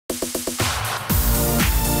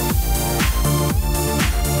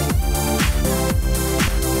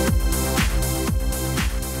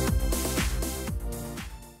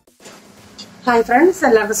Hi friends,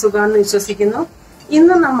 എല്ലാവർക്കും സുഖമാണെന്ന് വിശ്വസിക്കുന്നു.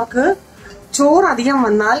 ഇന്ന് നമുക്ക് ചോറ് അധികം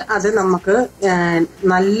വന്നാൽ അത് നമുക്ക്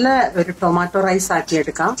നല്ല ഒരു ടൊമാറ്റോ റൈസ് ആക്കി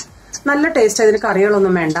എടുക്കാം. നല്ല ടേസ്റ്റ്. അതിന്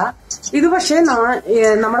കറികളൊന്നും വേണ്ട. ഇത് പക്ഷേ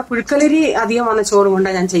നമ്മുടെ പുഴുക്കലരി അധികം വന്ന ചോറ്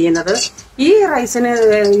കൊണ്ടാണ് ഞാൻ ചെയ്യുന്നത്. ഈ റൈസിന്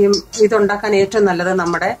ഇതുണ്ടാക്കാൻ ഏറ്റവും നല്ലത്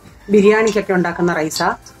നമ്മുടെ ബിരിയാണിക്കൊക്കെ ഉണ്ടാക്കുന്ന റൈസാ.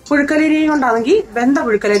 പുഴുക്കലരി കൊണ്ടാണെങ്കിൽ വെന്ത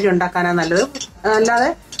പുഴുക്കലരി ഉണ്ടാക്കാനാണ് നല്ലത്.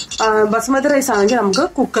 അല്ലാതെ ബസ്മതി റൈസ് ആണെങ്കിൽ നമുക്ക്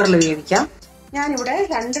കുക്കറിൽ വേവിക്കാം. ഞാനിവിടെ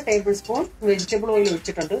 2 ടേബിൾ സ്പൂൺ വെജിറ്റബിൾ ഓയിൽ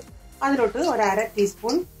ഒഴിച്ചിട്ടുണ്ട്. അതിലോട്ട് 1/2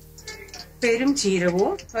 ടീസ്പൂൺ പെരും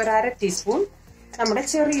ജീരകവും 1/2 ടീസ്പൂൺ നമ്മുടെ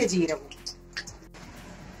ചെറിയ ജീരകവും.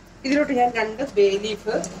 ഇതിലോട്ട് ഞാൻ 2 ബേ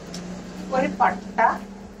ലീഫ്, 1 പട്ട,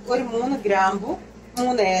 3 ഗ്രാമ്പു,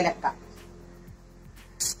 3 ഏലക്ക.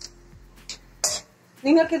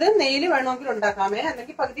 നിങ്ങൾക്കിത് നെയ്യിൽ വേണമെങ്കിൽ ഉണ്ടാക്കാമേ,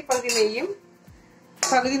 അല്ലെങ്കിൽ പകുതി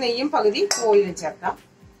നെയ്യും പകുതി ഓയിലും ചേർക്കാം.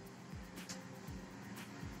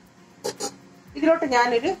 ഇതിലോട്ട്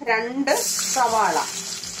ഞാനൊരു 2 സവാള,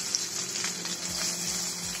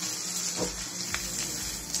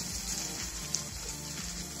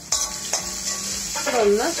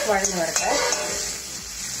 ഒന്ന് വഴന്നു വരട്ടെ.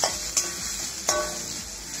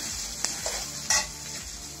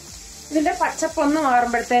 ഇതിന്റെ പച്ചപ്പൊന്ന്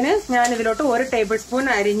മാറുമ്പോഴത്തേന് ഞാൻ ഇതിലോട്ട് 1 ടേബിൾ സ്പൂൺ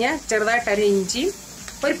ചെറുതായിട്ട് അരിഞ്ഞ ഇഞ്ചിയും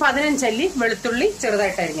 15 അല്ലി വെളുത്തുള്ളി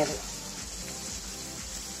ചെറുതായിട്ട് അരിഞ്ഞത്.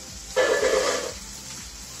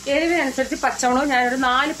 എരിവിനനുസരിച്ച് പച്ചമുളക് ഞാനൊരു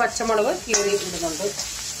 4 പച്ചമുളക് കീറി ഇടുന്നുണ്ട്.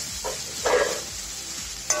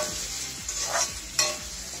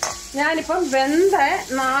 ഞാനിപ്പം വെന്ത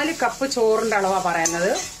 4 കപ്പ് ചോറിന്റെ അളവാ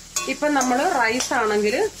പറയുന്നത്. ഇപ്പം നമ്മൾ റൈസ്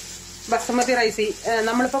ആണെങ്കിൽ ബസ്മതി റൈസ്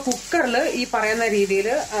നമ്മളിപ്പോ കുക്കറിൽ ഈ പറയുന്ന രീതിയിൽ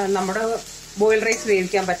നമ്മുടെ ബോയിൽ റൈസ്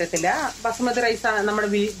വേവിക്കാൻ പറ്റത്തില്ല. ബസ്മതി റൈസ് നമ്മുടെ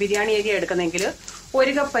ബിരിയാണി അരി എടുക്കുന്നെങ്കിൽ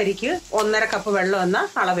 1 കപ്പ് അരിക്ക് 1.5 കപ്പ് വെള്ളം എന്ന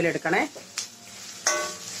അളവിലെടുക്കണേ.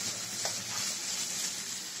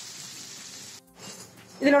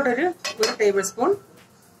 ഇതിലോട്ടൊരു 1 ടേബിൾ സ്പൂൺ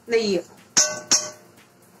നെയ്യ്.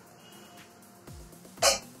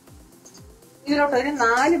 ഇതിലോട്ടൊരു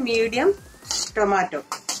 4 മീഡിയം ടൊമാറ്റോ.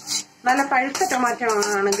 നല്ല പഴുത്ത ടൊമാറ്റോ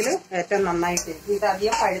ആണെങ്കിൽ ഏറ്റവും നന്നായിട്ടിരിക്കും. ഇത്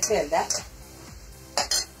അധികം പഴുത്തയല്ല.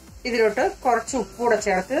 ഇതിലോട്ട് കുറച്ച് ഉപ്പൂടെ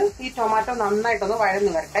ചേർത്ത് ഈ ടൊമാറ്റോ നന്നായിട്ടൊന്ന്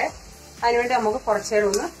വഴന്നു വരട്ടെ. അതിനുവേണ്ടി നമുക്ക് കുറച്ചേരം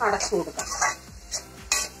ഒന്ന് അടച്ചു കൊടുക്കാം.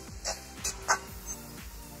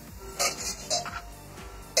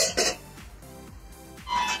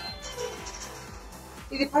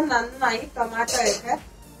 ഇതിപ്പം നന്നായി ടൊമാറ്റോ ഒക്കെ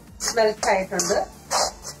മെൽറ്റ് ആയിട്ടുണ്ട്.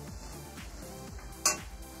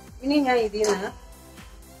 ഇനി ഞാൻ ഇതിൽ നിന്ന്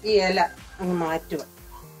ഈ ഇല അങ്ങ് മാറ്റുക.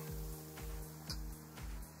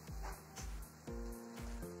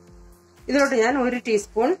 ഇതിലോട്ട് ഞാൻ 1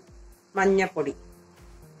 ടീസ്പൂൺ മഞ്ഞപ്പൊടി,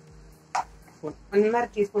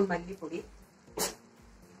 1.5 ടീസ്പൂൺ മല്ലിപ്പൊടി,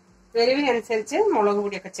 എരിവിനനുസരിച്ച് മുളക്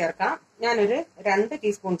പൊടിയൊക്കെ ചേർക്കാം. ഞാനൊരു 2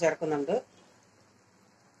 ടീസ്പൂൺ ചേർക്കുന്നുണ്ട്.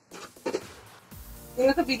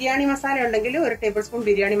 നിങ്ങൾക്ക് ബിരിയാണി മസാല ഉണ്ടെങ്കിൽ 1 ടേബിൾ സ്പൂൺ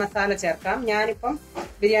ബിരിയാണി മസാല ചേർക്കാം. ഞാനിപ്പം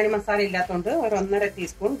ബിരിയാണി മസാല ഇല്ലാത്തതുകൊണ്ട് 1.5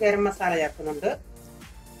 ടീസ്പൂൺ ഗരം മസാല ചേർക്കുന്നുണ്ട്.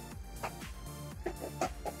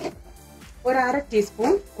 1/2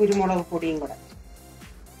 ടീസ്പൂൺ കുരുമുളക് പൊടിയും കൂടെ.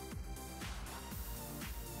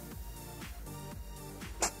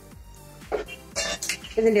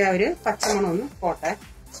 ഇതിന്റെ ആ ഒരു പച്ചമണം ഒന്ന് പോട്ടെ.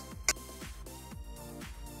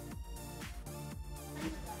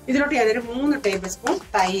 ഇതിലോട്ട് ഞാനൊരു 3 ടേബിൾ സ്പൂൺ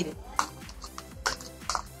തൈര്,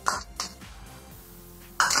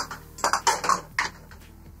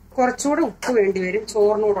 കുറച്ചുകൂടെ ഉപ്പ് വേണ്ടി വരും,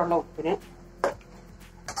 ചോറിനൂടുള്ള ഉപ്പിന്.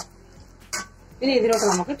 ഇനി ഇതിലോട്ട്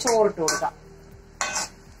നമുക്ക് ചോറിട്ട് കൊടുക്കാം.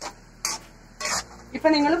 ഇപ്പൊ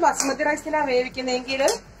നിങ്ങൾ ബസ്മതി റൈസിലാണ് വേവിക്കുന്നതെങ്കിൽ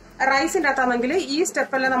റൈസിന്റെ അകത്താണെങ്കിൽ ഈ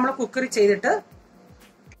സ്റ്റെപ്പെല്ലാം നമ്മൾ കുക്കറി ചെയ്തിട്ട്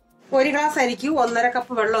 1 ഗ്ലാസ് അരിക്ക് 1.5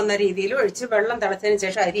 കപ്പ് വെള്ളം എന്ന രീതിയിൽ ഒഴിച്ച് വെള്ളം തിളച്ചതിന്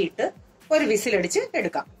ശേഷം അരിയിട്ട് 1 വിസിലടിച്ച്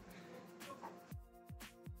എടുക്കാം.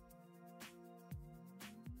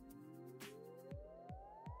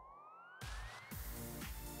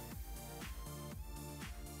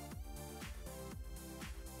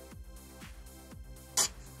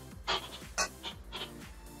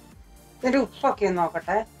 ഇതിന്റെ ഉപ്പൊക്കെ ഒന്ന്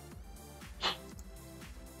നോക്കട്ടെ.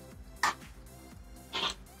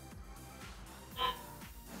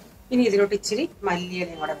 ഇനി ഇതിലോട്ട് ഇച്ചിരി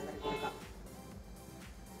മല്ലിയിലയും കൂടെ വിതറി കൊടുക്കാം.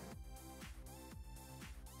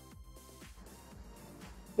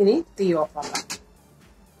 ഇനി തീ ഓഫാക്കാം.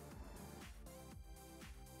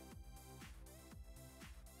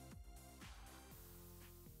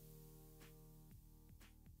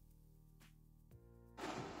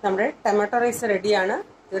 നമ്മുടെ ടൊമാറ്റോ റൈസ് റെഡിയാണ്.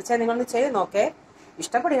 തീർച്ചയായും നിങ്ങളൊന്ന് ചെയ്ത് നോക്കേ.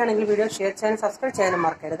 ഇഷ്ടപ്പെടുകയാണെങ്കിൽ വീഡിയോ ഷെയർ ചെയ്യാനും സബ്സ്ക്രൈബ് ചെയ്യാനും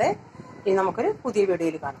മറക്കരുത്. ഇനി നമുക്കൊരു പുതിയ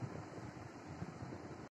വീഡിയോയിൽ കാണാം.